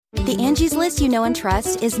The Angie's List you know and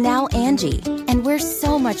trust is now Angie, and we're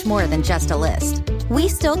so much more than just a list. We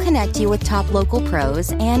still connect you with top local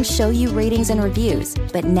pros and show you ratings and reviews,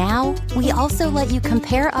 but now we also let you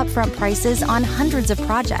compare upfront prices on hundreds of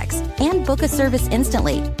projects and book a service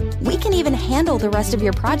instantly. We can even handle the rest of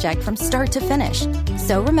your project from start to finish.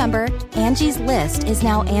 So remember, Angie's List is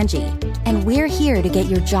now Angie, and we're here to get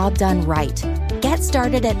your job done right. Get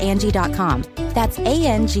started at Angie.com. That's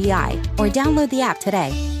ANGI, or download the app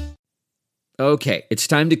today. Okay, it's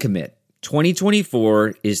time to commit.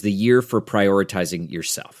 2024 is the year for prioritizing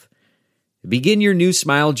yourself. Begin your new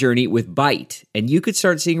smile journey with Byte, and you could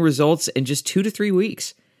start seeing results in just 2 to 3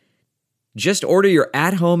 weeks. Just order your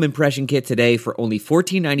at-home impression kit today for only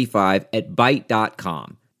 $14.95 at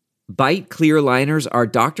Byte.com. Byte clear liners are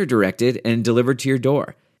doctor-directed and delivered to your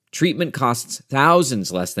door. Treatment costs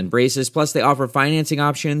thousands less than braces, plus they offer financing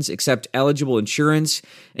options, accept eligible insurance,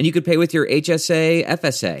 and you could pay with your HSA,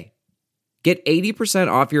 FSA. Get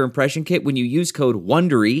 80% off your impression kit when you use code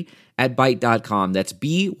WONDERY at Byte.com. That's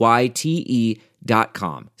BYTE.com.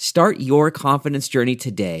 Start your confidence journey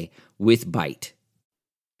today with Byte.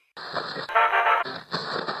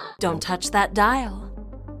 Don't touch that dial.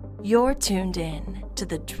 You're tuned in to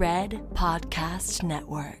the Dread Podcast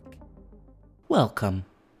Network. Welcome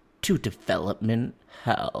to Development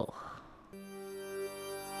Hell.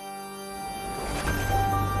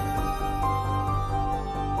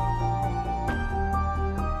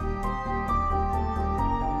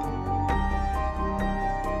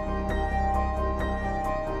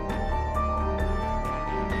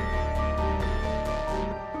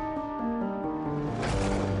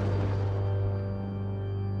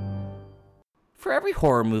 For every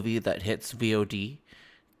horror movie that hits VOD,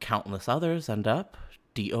 countless others end up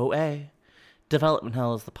DOA. Development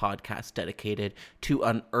Hell is the podcast dedicated to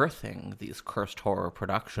unearthing these cursed horror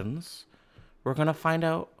productions. We're going to find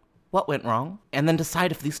out what went wrong, and then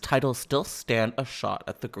decide if these titles still stand a shot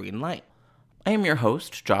at the green light. I am your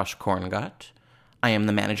host, Josh Korngut. I am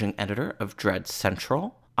the managing editor of Dread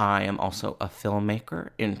Central. I am also a filmmaker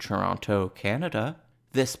in Toronto, Canada.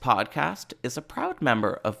 This podcast is a proud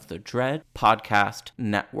member of the Dread Podcast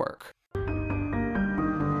Network.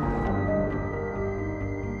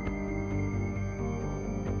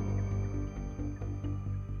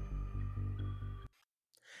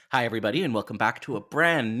 Hi, everybody, and welcome back to a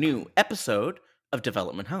brand new episode of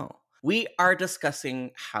Development Hell. We are discussing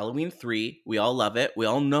Halloween 3. We all love it. We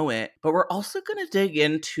all know it. But we're also going to dig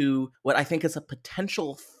into what I think is a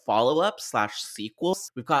potential follow-up/sequel.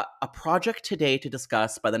 We've got a project today to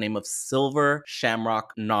discuss by the name of Silver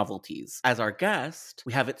Shamrock Novelties. As our guest,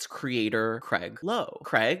 we have its creator, Craig Lowe.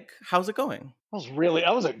 Craig, how's it going?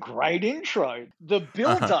 That was a great intro. The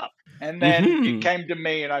build-up. And then it came to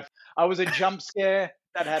me, and I was a jump scare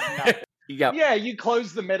that had nothing. Yep. Yeah, you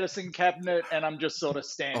close the medicine cabinet, and I'm just sort of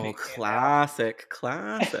standing. Oh, classic.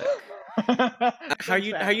 How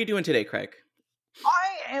you doing today, Craig?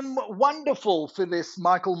 I am wonderful for this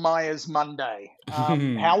Michael Myers Monday.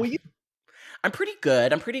 How are you? I'm pretty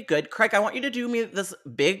good. Craig, I want you to do me this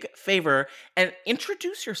big favor and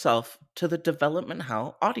introduce yourself to the Development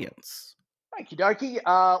Hell audience. Okie dokie.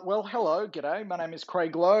 Well, hello, g'day. My name is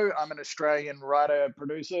Craig Lowe. I'm an Australian writer,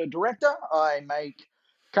 producer, director. I make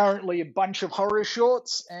currently a bunch of horror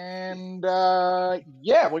shorts, and we're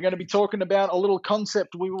going to be talking about a little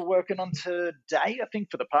concept we were working on today. I think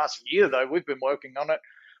for the past year, though, we've been working on it,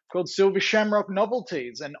 called Silver Shamrock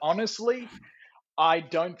Novelties. And honestly, I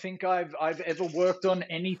don't think I've ever worked on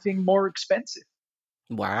anything more expensive.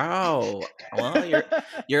 Wow. Well,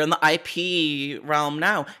 you're in the IP realm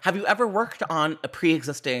now. Have you ever worked on a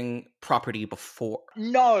pre-existing property before?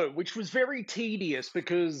 No, which was very tedious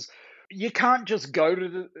because you can't just go to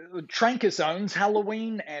the Trancas owns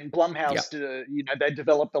Halloween, and Blumhouse, they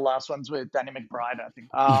developed the last ones with Danny McBride, I think.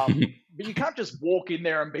 But you can't just walk in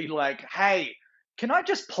there and be like, hey, can I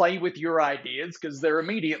just play with your ideas? Because they're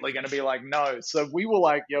immediately going to be like, no. So we were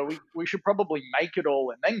like, we should probably make it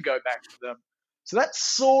all and then go back to them. So that's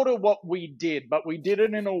sort of what we did, but we did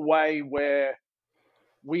it in a way where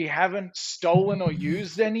we haven't stolen or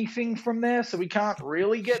used anything from there, so we can't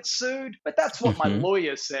really get sued. But that's what my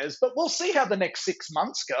lawyer says. But we'll see how the next 6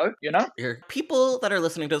 months go, you know? People that are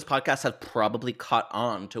listening to this podcast have probably caught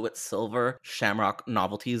on to what Silver Shamrock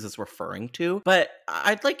Novelties is referring to. But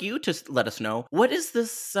I'd like you to let us know, what is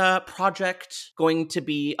this project going to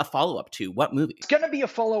be a follow-up to? What movie? It's going to be a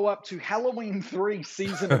follow-up to Halloween 3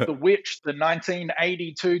 Season of the Witch, the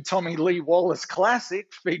 1982 Tommy Lee Wallace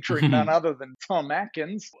classic featuring none other than Tom Atkins.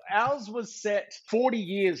 Americans. Ours was set 40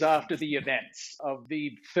 years after the events of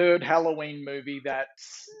the third Halloween movie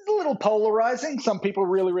that's a little polarizing. Some people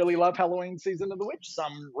really, really love Halloween Season of the Witch.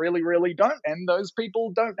 Some really, really don't. And those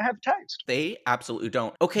people don't have taste. They absolutely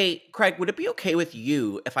don't. Okay, Craig, would it be okay with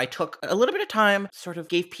you if I took a little bit of time, sort of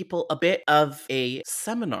gave people a bit of a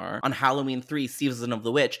seminar on Halloween 3 Season of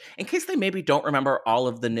the Witch, in case they maybe don't remember all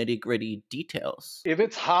of the nitty-gritty details? If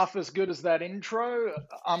it's half as good as that intro,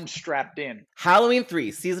 I'm strapped in. Halloween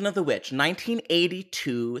 3 Season of the Witch,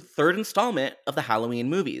 1982, third installment of the Halloween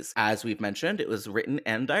movies. As we've mentioned, it was written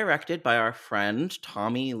and directed by our friend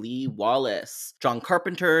Tommy Lee Wallace. John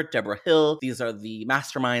Carpenter, Deborah Hill, these are the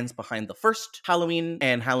masterminds behind the first Halloween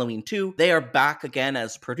and Halloween 2. They are back again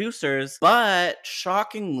as producers, but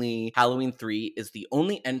shockingly, Halloween 3 is the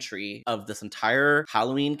only entry of this entire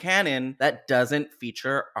Halloween canon that doesn't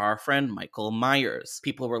feature our friend Michael Myers.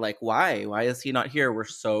 People were like, why? Why is he not here? We're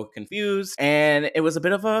so confused. And it was a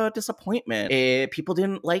bit of a disappointment. People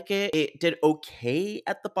didn't like it. It did okay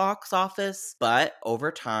at the box office, but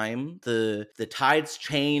over time, the tides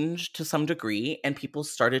changed to some degree, and people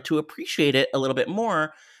started to appreciate it a little bit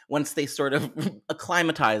more once they sort of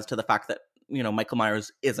acclimatized to the fact that, you know, Michael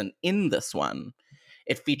Myers isn't in this one.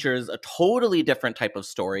 It features a totally different type of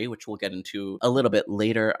story, which we'll get into a little bit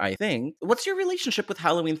later, I think. What's your relationship with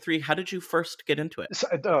Halloween 3? How did you first get into it?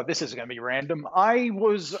 So, this is going to be random. I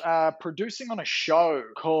was producing on a show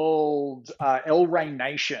called El Rey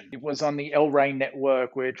Nation. It was on the El Rey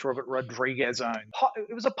network, which Robert Rodriguez owned.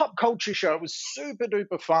 It was a pop culture show. It was super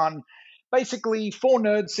duper fun. Basically, 4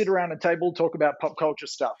 nerds sit around a table, talk about pop culture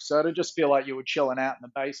stuff. So to just feel like you were chilling out in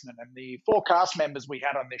the basement. And the 4 cast members we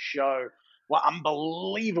had on this show were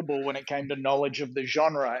unbelievable when it came to knowledge of the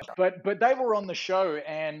genre. But they were on the show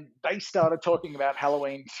and they started talking about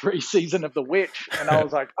Halloween 3 Season of the Witch. And I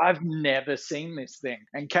was like, I've never seen this thing.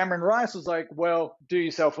 And Cameron Rice was like, well, do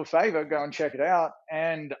yourself a favor, go and check it out.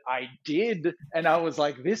 And I did. And I was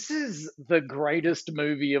like, this is the greatest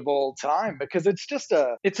movie of all time, because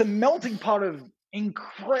it's a melting pot of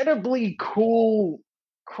incredibly cool,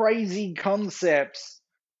 crazy concepts,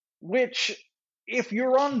 which, if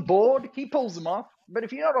you're on board, he pulls them off. But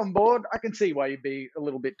if you're not on board, I can see why you'd be a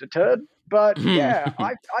little bit deterred. But yeah,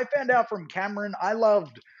 I found out from Cameron, I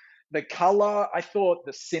loved the color. I thought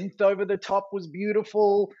the synth over the top was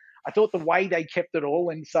beautiful. I thought the way they kept it all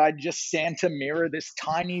inside just Santa Mira, this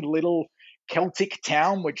tiny little Celtic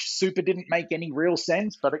town, which super didn't make any real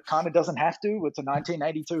sense, but it kind of doesn't have to. It's a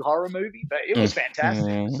 1982 horror movie, but it was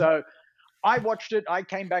fantastic. So I watched it. I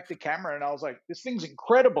came back to Cameron and I was like, this thing's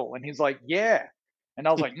incredible. And he's like, yeah. And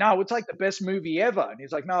I was like, no, it's like the best movie ever. And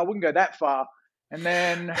he's like, no, I wouldn't go that far. And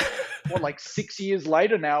then, 6 years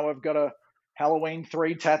later now, I've got a Halloween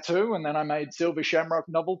 3 tattoo. And then I made Silver Shamrock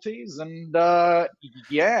novelties. And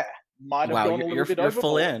yeah, might have gone a little bit overboard. You're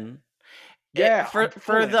full in. Yeah. For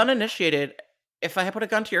the uninitiated, if I put a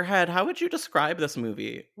gun to your head, how would you describe this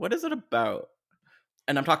movie? What is it about?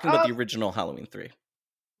 And I'm talking about the original Halloween 3.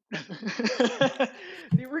 The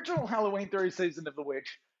original Halloween 3 Season of the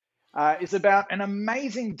Witch is about an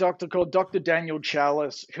amazing doctor called Dr. Daniel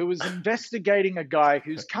Chalice, who is investigating a guy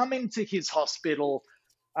who's come into his hospital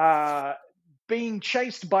being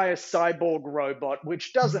chased by a cyborg robot,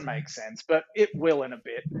 which doesn't make sense, but it will in a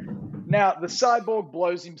bit. Now, the cyborg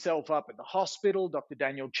blows himself up at the hospital. Dr.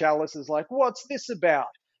 Daniel Chalice is like, what's this about?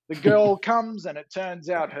 The girl comes and it turns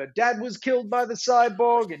out her dad was killed by the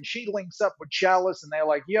cyborg, and she links up with Chalice and they're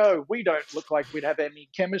like, yo, we don't look like we'd have any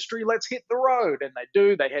chemistry. Let's hit the road. And they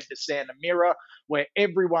do. They head to Santa Mira, where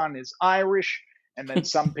everyone is Irish and then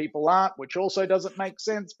some people aren't, which also doesn't make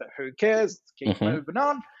sense, but who cares? Let's keep moving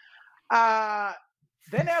on.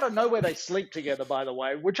 Then out of nowhere, they sleep together, by the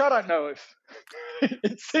way, which I don't know if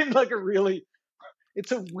it seemed like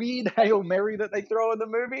it's a weird Hail Mary that they throw in the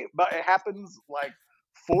movie, but it happens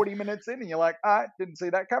 40 minutes in and you're like, didn't see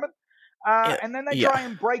that coming. And then they try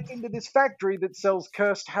and break into this factory that sells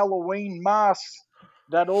cursed Halloween masks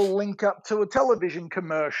that all link up to a television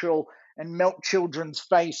commercial and melt children's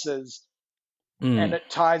faces. And it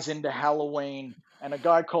ties into Halloween. And a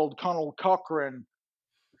guy called Connell Cochran,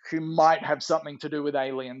 who might have something to do with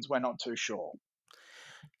aliens, we're not too sure.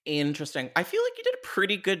 Interesting. I feel like you did a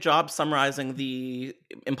pretty good job summarizing the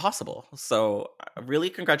impossible. So really,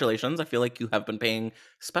 congratulations. I feel like you have been paying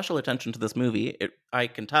special attention to this movie. I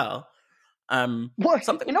can tell. You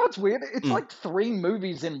know what's weird? It's like 3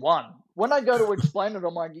 movies in one. When I go to explain it,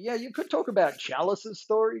 I'm like, yeah, you could talk about Chalice's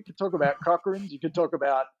story. You could talk about Cochran's. You could talk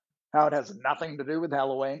about how it has nothing to do with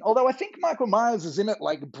Halloween. Although I think Michael Myers is in it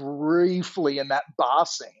briefly in that bar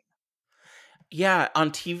scene. Yeah,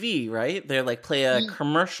 on TV, right? They play a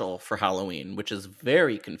commercial for Halloween, which is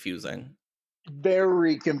very confusing.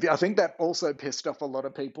 Very confused. I think that also pissed off a lot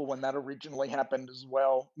of people when that originally happened as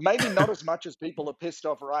well. Maybe not as much as people are pissed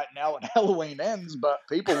off right now when Halloween ends, but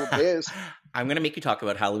people were pissed. I'm going to make you talk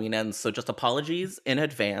about Halloween Ends, so just apologies in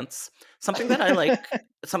advance. Something that I like,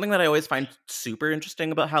 something that I always find super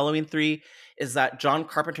interesting about Halloween 3 is that John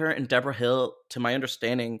Carpenter and Deborah Hill, to my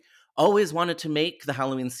understanding, always wanted to make the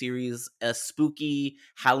Halloween series a spooky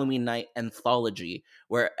Halloween night anthology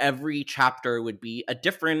where every chapter would be a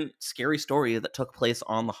different scary story that took place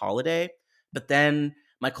on the holiday. But then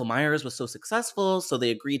Michael Myers was so successful, so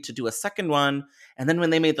they agreed to do a second one. And then when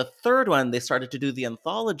they made the third one, they started to do the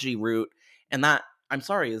anthology route. And that, I'm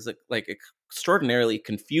sorry, is like extraordinarily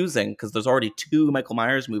confusing because there's already 2 Michael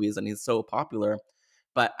Myers movies and he's so popular.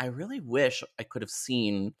 But I really wish I could have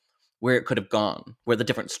seen where it could have gone, where the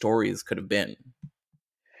different stories could have been.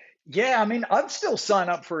 Yeah, I mean, I'd still sign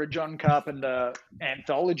up for a John Carpenter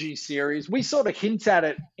anthology series. We sort of hint at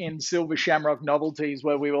it in Silver Shamrock Novelties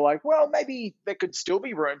where we were like, well, maybe there could still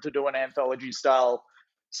be room to do an anthology style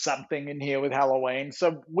something in here with Halloween.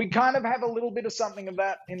 So we kind of have a little bit of something of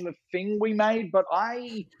that in the thing we made, but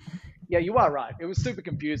yeah, you are right. It was super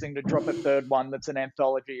confusing to drop a third one that's an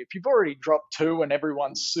anthology. If you've already dropped 2 and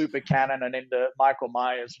everyone's super canon and into Michael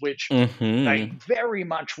Myers, which they very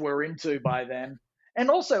much were into by then. And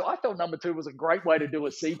also, I thought number 2 was a great way to do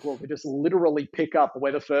a sequel, to just literally pick up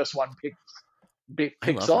where the first one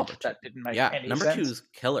picks off. That didn't make any sense. Number 2 is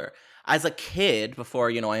killer. As a kid,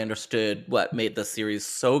 before, I understood what made the series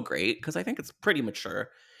so great, because I think it's pretty mature,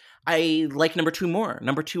 I like number 2 more.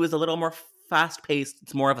 Number 2 is a little more fast-paced.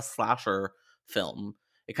 It's more of a slasher film.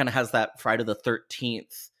 It kind of has that Friday the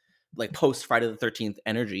 13th, like post-Friday the 13th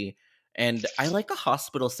energy. And I like a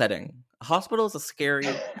hospital setting. A hospital is a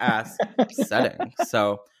scary-ass setting.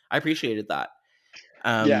 So I appreciated that.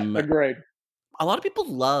 Yeah, agreed. A lot of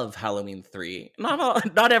people love Halloween 3.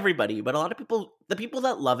 Not everybody, but a lot of people, the people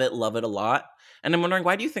that love it a lot. And I'm wondering,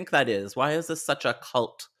 why do you think that is? Why is this such a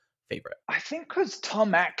cult favorite? I think because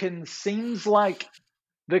Tom Atkins seems like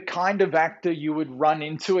the kind of actor you would run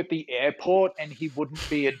into at the airport and he wouldn't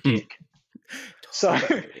be a dick. So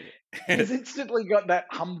he's instantly got that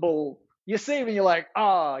humble, you see him and you're like,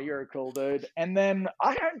 you're a cool dude. And then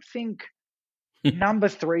I don't think number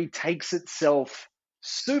 3 takes itself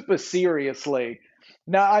super seriously.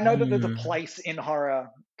 Now, I know that there's a place in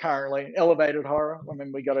horror currently, elevated horror. I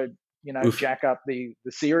mean, we got to, jack up the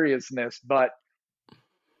seriousness, but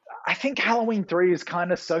I think Halloween 3 is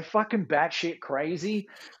kind of so fucking batshit crazy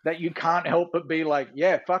that you can't help but be like,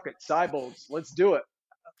 yeah, fuck it, cyborgs, let's do it.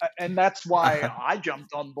 And that's why I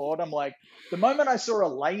jumped on board. I'm like, the moment I saw a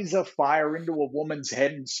laser fire into a woman's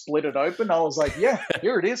head and split it open, I was like, yeah,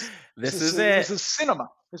 here it is. This is it. This is cinema.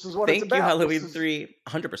 This is what it's about. Thank you, Halloween 3,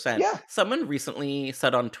 100%. Yeah. Someone recently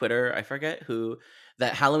said on Twitter, I forget who,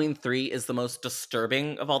 that Halloween 3 is the most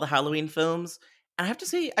disturbing of all the Halloween films. And I have to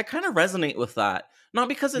say, I kind of resonate with that. Not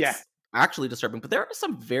because it's actually disturbing, but there are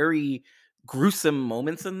some very gruesome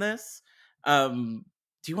moments in this. Can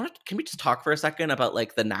we just talk for a second about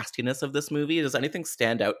like the nastiness of this movie? Does anything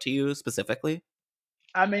stand out to you specifically?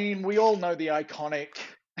 I mean, we all know the iconic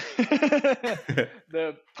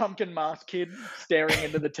the pumpkin mask kid staring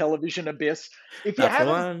into the television abyss. If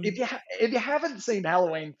you haven't seen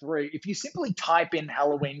Halloween 3, if you simply type in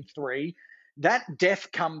Halloween 3, that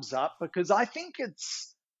death comes up because I think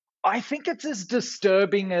it's as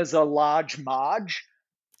disturbing as a large Marge.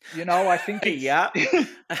 I think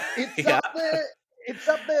it's, it's up there. It's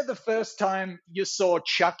up there the first time you saw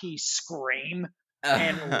Chucky scream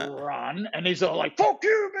and run, and he's all like, fuck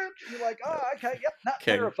you, bitch. You're like, oh, okay, yep, not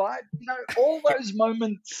terrified. All those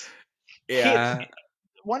moments hit.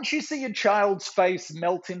 Once you see a child's face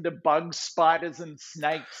melt into bugs, spiders, and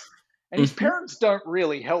snakes, and his parents don't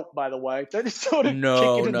really help, by the way. They just sort of kick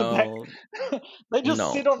it in the back. They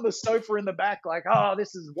just sit on the sofa in the back like, oh,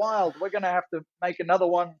 this is wild. We're going to have to make another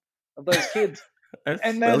one of those kids.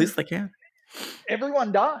 And then, at least they can.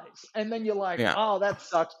 Everyone dies, and then you're like, oh, that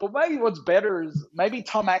sucks. But maybe what's better is maybe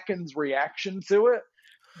Tom Atkins' reaction to it,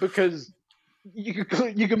 because you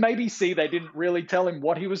could maybe see they didn't really tell him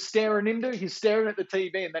what he was staring into. He's staring at the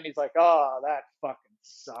TV, and then he's like, oh, that fucking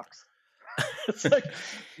sucks. It's like,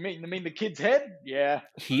 I mean, the kid's head, yeah.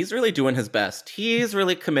 He's really doing his best. He's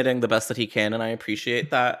really committing the best that he can, and I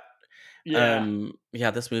appreciate that. Yeah,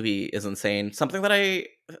 this movie is insane. Something that I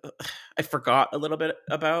forgot a little bit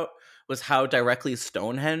about was how directly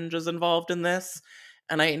Stonehenge is involved in this.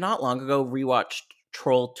 And I not long ago rewatched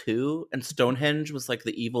Troll 2, and Stonehenge was like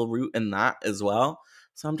the evil root in that as well.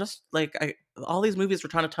 So I'm just like, all these movies were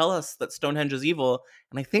trying to tell us that Stonehenge is evil,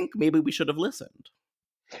 and I think maybe we should have listened.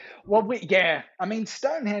 Well, I mean,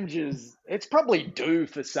 Stonehenge it's probably due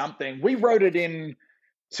for something. We wrote it in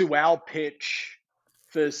to our pitch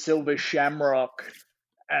for Silver Shamrock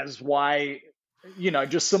as why,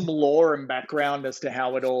 just some lore and background as to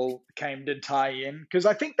how it all came to tie in. Because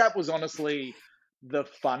I think that was honestly the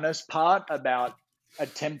funnest part about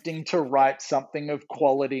attempting to write something of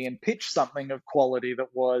quality and pitch something of quality that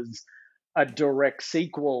was a direct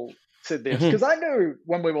sequel to this. Because I knew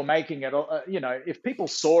when we were making it, if people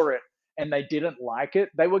saw it and they didn't like it,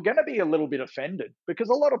 they were going to be a little bit offended because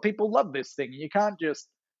a lot of people love this thing. You can't just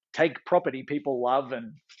take property people love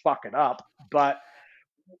and fuck it up. But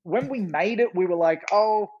when we made it, we were like,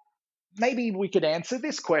 oh, maybe we could answer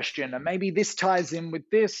this question and maybe this ties in with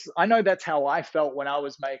this. I know that's how I felt when I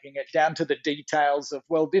was making it, down to the details of,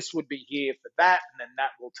 well, this would be here for that and then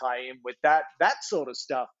that will tie in with that. That sort of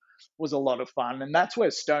stuff was a lot of fun, and that's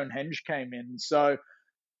where Stonehenge came in. So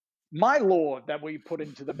my lore that we put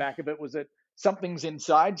into the back of it was that something's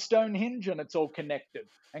inside Stonehenge and it's all connected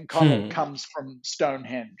and kind of comes from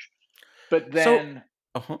Stonehenge. But then,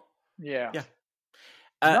 yeah.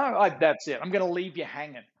 That's it. I'm going to leave you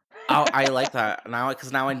hanging. I like that now,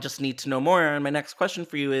 because now I just need to know more. And my next question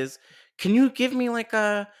for you is, can you give me like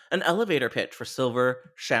an elevator pitch for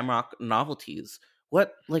Silver Shamrock Novelties?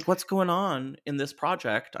 What's going on in this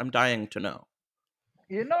project? I'm dying to know.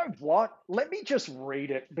 You know what? Let me just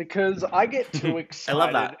read it because I get too excited. I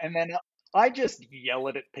love that. And then I just yell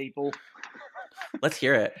it at people. Let's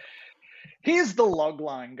hear it. Here's the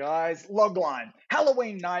logline, guys. Logline.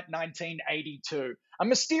 Halloween night 1982. A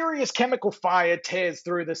mysterious chemical fire tears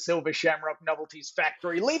through the Silver Shamrock Novelties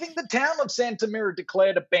factory, leaving the town of Santa Mira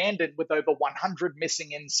declared abandoned with over 100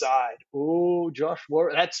 missing inside. Ooh, Josh,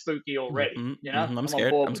 that's spooky already. I'm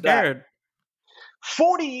scared. I'm scared.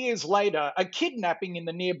 40 years later, a kidnapping in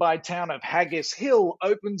the nearby town of Haggis Hill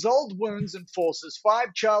opens old wounds and forces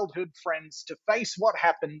 5 childhood friends to face what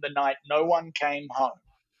happened the night no one came home.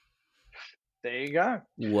 There you go.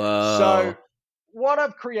 Whoa. So what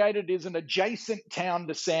I've created is an adjacent town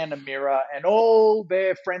to Santa Mira, and all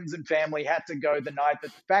their friends and family had to go the night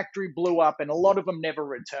that the factory blew up, and a lot of them never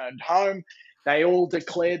returned home. They all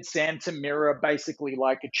declared Santa Mira basically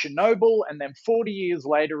like a Chernobyl, and then 40 years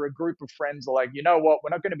later, a group of friends are like, you know what,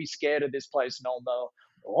 we're not going to be scared of this place no more.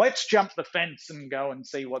 Let's jump the fence and go and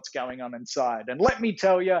see what's going on inside. And let me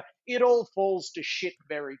tell you, it all falls to shit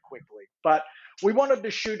very quickly. But we wanted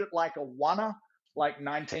to shoot it like a oneer, like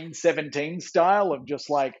 1917 style, of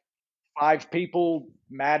just like 5 people,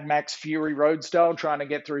 Mad Max Fury Road style, trying to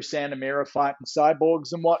get through Santa Mira fighting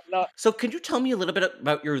cyborgs and whatnot. So can you tell me a little bit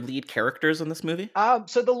about your lead characters in this movie?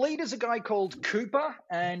 So the lead is a guy called Cooper,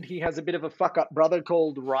 and he has a bit of a fuck-up brother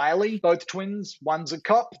called Riley. Both twins. One's a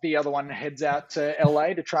cop. The other one heads out to LA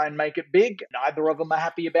to try and make it big. Neither of them are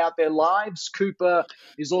happy about their lives. Cooper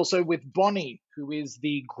is also with Bonnie, who is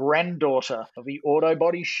the granddaughter of the auto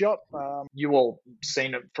body shop. You all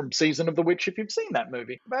seen it from Season of the Witch if you've seen that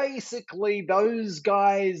movie. Basically, those guys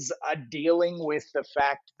are dealing with the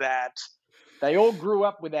fact that they all grew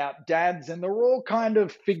up without dads and they're all kind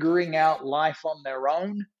of figuring out life on their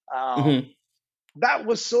own. That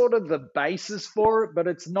was sort of the basis for it, but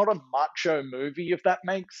it's not a macho movie, if that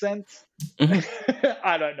makes sense.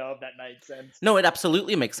 I don't know if that made sense. No, it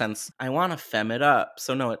absolutely makes sense. I want to femme it up.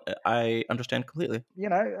 So no, I understand completely.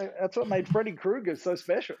 That's what made Freddy Krueger so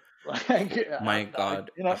special. My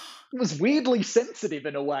God. It was weirdly sensitive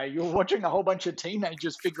in a way. You were watching a whole bunch of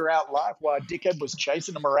teenagers figure out life while a dickhead was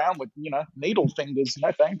chasing them around with, needle fingers.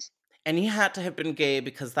 No thanks. And he had to have been gay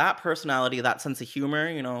because that personality, that sense of humor,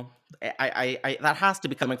 I that has to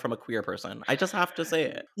be coming from a queer person. I just have to say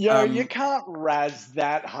it. You can't razz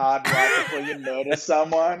that hard right before you murder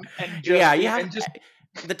someone. And just,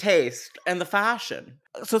 the taste and the fashion.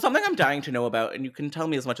 So something I'm dying to know about, and you can tell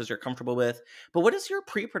me as much as you're comfortable with, but what has your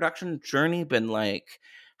pre-production journey been like?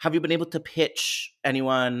 Have you been able to pitch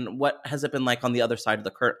anyone? What has it been like on the other side of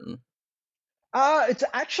the curtain? It's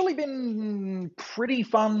actually been pretty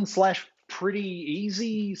fun / pretty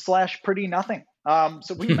easy / pretty nothing.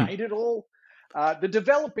 So we made it all. The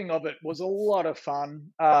developing of it was a lot of fun.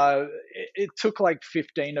 It took like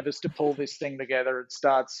 15 of us to pull this thing together. It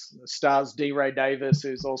stars D. Ray Davis,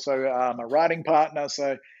 who's also a writing partner.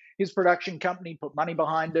 So his production company put money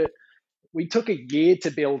behind it. We took a year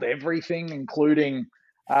to build everything, including,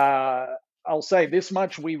 I'll say this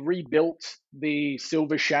much, we rebuilt the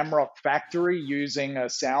Silver Shamrock factory using a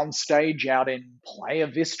soundstage out in Playa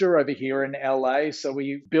Vista over here in LA. So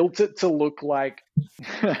we built it to look like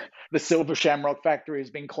the Silver Shamrock factory has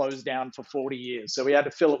been closed down for 40 years. So we had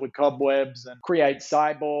to fill it with cobwebs and create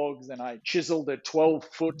cyborgs. And I chiseled a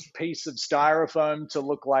 12-foot piece of styrofoam to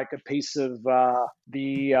look like a piece of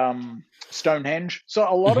the Stonehenge. So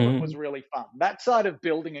a lot of it was really fun. That side of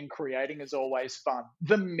building and creating is always fun.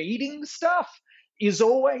 The meeting stuff is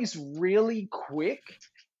always really quick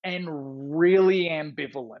and really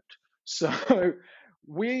ambivalent. So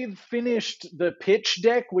we've finished the pitch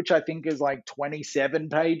deck, which I think is like 27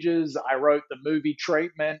 pages. I wrote the movie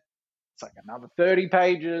treatment. It's like another 30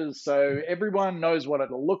 pages. So everyone knows what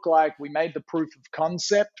it'll look like. We made the proof of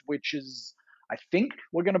concept, which is, I think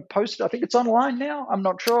we're going to post it. I think it's online now. I'm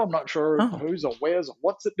not sure. I'm not sure who's or where's or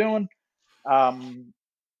what's it doing.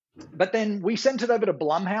 But then we sent it over to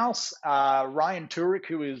Blumhouse. Ryan Turek,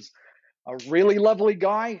 who is a really lovely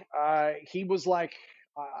guy, he was like,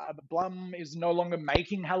 Blum is no longer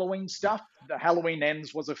making Halloween stuff. The Halloween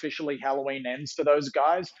Ends was officially Halloween Ends for those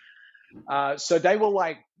guys. So they were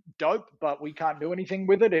like, dope, but we can't do anything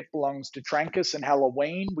with it. It belongs to Trancas and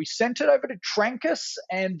Halloween. We sent it over to Trancas,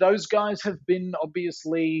 and those guys have been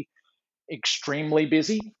obviously extremely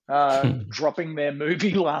busy dropping their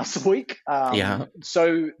movie last week.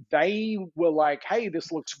 So they were like, hey,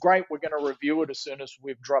 this looks great. We're going to review it as soon as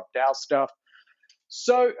we've dropped our stuff.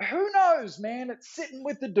 So who knows, man? It's sitting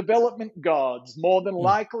with the development gods. More than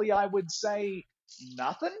likely, I would say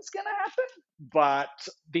nothing's going to happen. But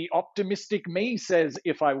the optimistic me says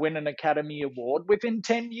if I win an Academy Award within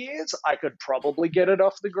 10 years, I could probably get it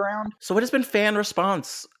off the ground. So what has been fan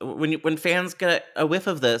response when fans get a whiff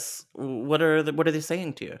of this? What are they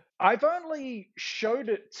saying to you? I've only showed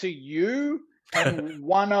it to you and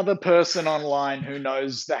one other person online who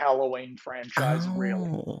knows the Halloween franchise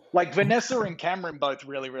really. Like Vanessa and Cameron both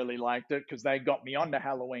really, really liked it because they got me onto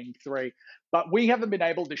Halloween 3. But we haven't been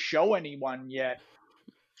able to show anyone yet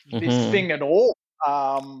this thing at all.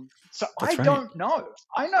 So I don't know.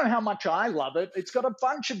 I know how much I love it. It's got a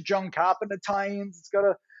bunch of John Carpenter tie-ins. It's got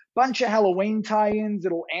a bunch of Halloween tie-ins.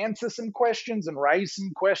 It'll answer some questions and raise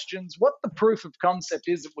some questions. What the proof of concept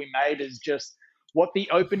is that we made is just what the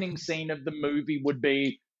opening scene of the movie would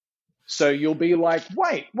be. So you'll be like,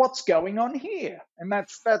 wait, what's going on here? And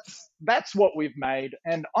that's what we've made.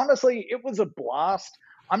 And honestly, it was a blast.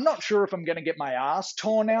 I'm not sure if I'm going to get my ass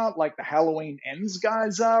torn out like the Halloween Ends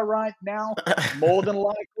guys are right now, more than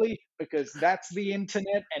likely, because that's the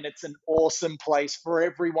internet and it's an awesome place for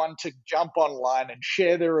everyone to jump online and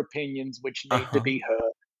share their opinions, which need to be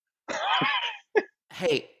heard.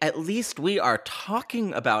 Hey, at least we are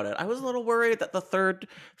talking about it. I was a little worried that the third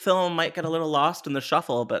film might get a little lost in the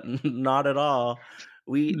shuffle, but not at all.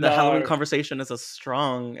 The Halloween conversation is as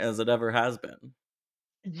strong as it ever has been.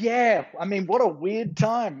 Yeah, I mean, what a weird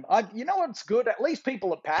time. You know what's good? At least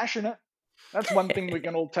people are passionate. That's one thing we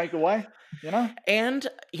can all take away, you know? And,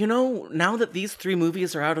 now that these 3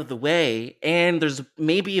 movies are out of the way, and there's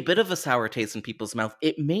maybe a bit of a sour taste in people's mouth,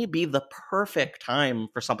 it may be the perfect time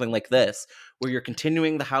for something like this, where you're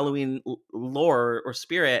continuing the Halloween lore or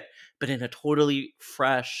spirit, but in a totally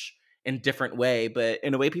fresh and different way, but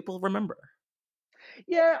in a way people remember.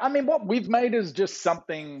 Yeah, I mean, what we've made is just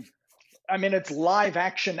something... I mean, it's live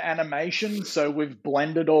action animation, so we've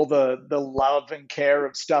blended all the love and care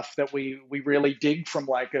of stuff that we really dig from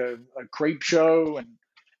like a Creep Show and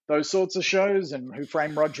those sorts of shows and Who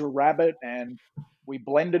Framed Roger Rabbit, and we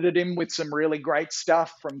blended it in with some really great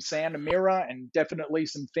stuff from Santa Mira and definitely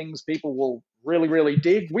some things people will really, really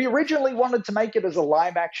dig. We originally wanted to make it as a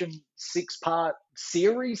live action 6-part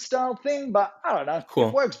series style thing, but I don't know. Cool.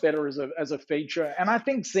 It works better as a feature. And I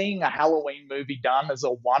think seeing a Halloween movie done as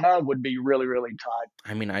a one-er would be really, really tight.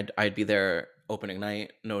 I mean, I'd be there opening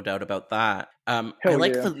night, no doubt about that. I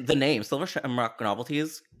like the name, Silver Shamrock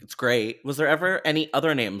Novelties. It's great. Was there ever any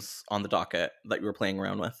other names on the docket that you were playing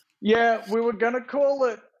around with? Yeah, we were going to call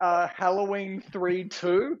it Halloween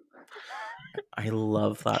 3-2. I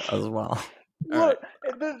love that as well. Look,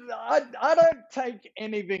 I don't take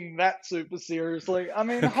anything that super seriously. I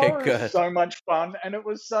mean, horror is so much fun, and it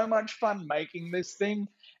was so much fun making this thing.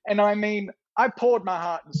 And I mean, I poured my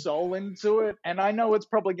heart and soul into it, and I know it's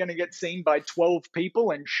probably going to get seen by 12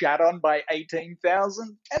 people and shat on by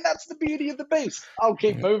 18,000, and that's the beauty of the beast. I'll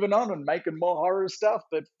keep moving on and making more horror stuff,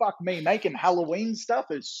 but fuck me, making Halloween stuff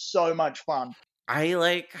is so much fun.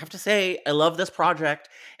 I have to say, I love this project,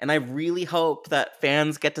 and I really hope that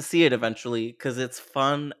fans get to see it eventually because it's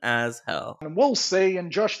fun as hell. And we'll see.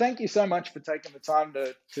 And Josh, thank you so much for taking the time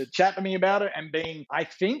to chat to me about it and being, I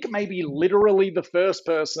think, maybe literally the first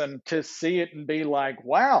person to see it and be like,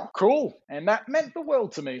 wow, cool. And that meant the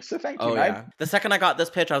world to me. So thank you, mate. Yeah. The second I got this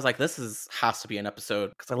pitch, I was like, has to be an episode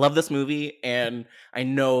because I love this movie and I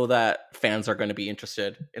know that fans are going to be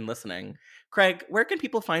interested in listening. Craig, where can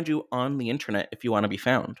people find you on the internet if you want to be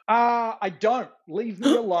found? I don't. Leave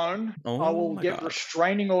me alone. Oh I will get God.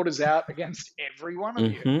 restraining orders out against every one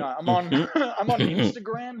of you. No, I'm on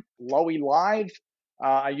Instagram, Lowy Live.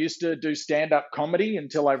 I used to do stand-up comedy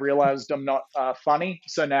until I realized I'm not funny.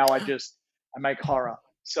 So now I make horror.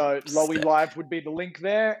 So Lowy Live would be the link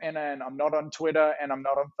there. And then I'm not on Twitter and I'm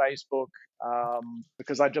not on Facebook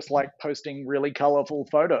because I just like posting really colorful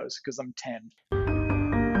photos because I'm 10.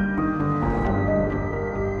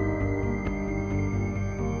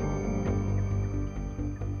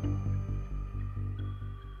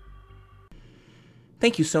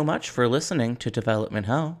 Thank you so much for listening to Development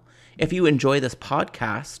Hell. If you enjoy this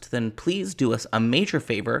podcast, then please do us a major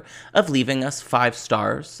favor of leaving us 5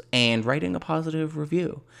 stars and writing a positive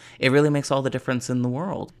review. It really makes all the difference in the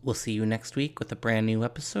world. We'll see you next week with a brand new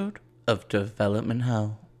episode of Development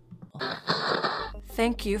Hell.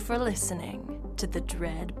 Thank you for listening to the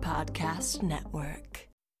Dread Podcast Network.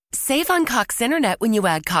 Save on Cox Internet when you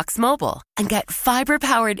add Cox Mobile and get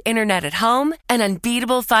fiber-powered internet at home and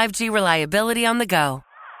unbeatable 5G reliability on the go.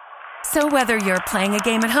 So whether you're playing a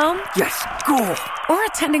game at home, yes, cool, or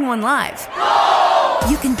attending one live,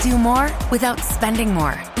 you can do more without spending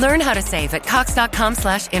more. Learn how to save at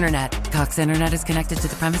cox.com/internet. Cox Internet is connected to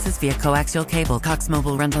the premises via coaxial cable. Cox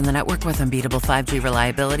Mobile runs on the network with unbeatable 5G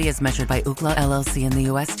reliability as measured by Ookla LLC in the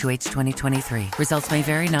U.S. 2H 2023. Results may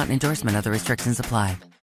vary, not an endorsement. Other restrictions apply.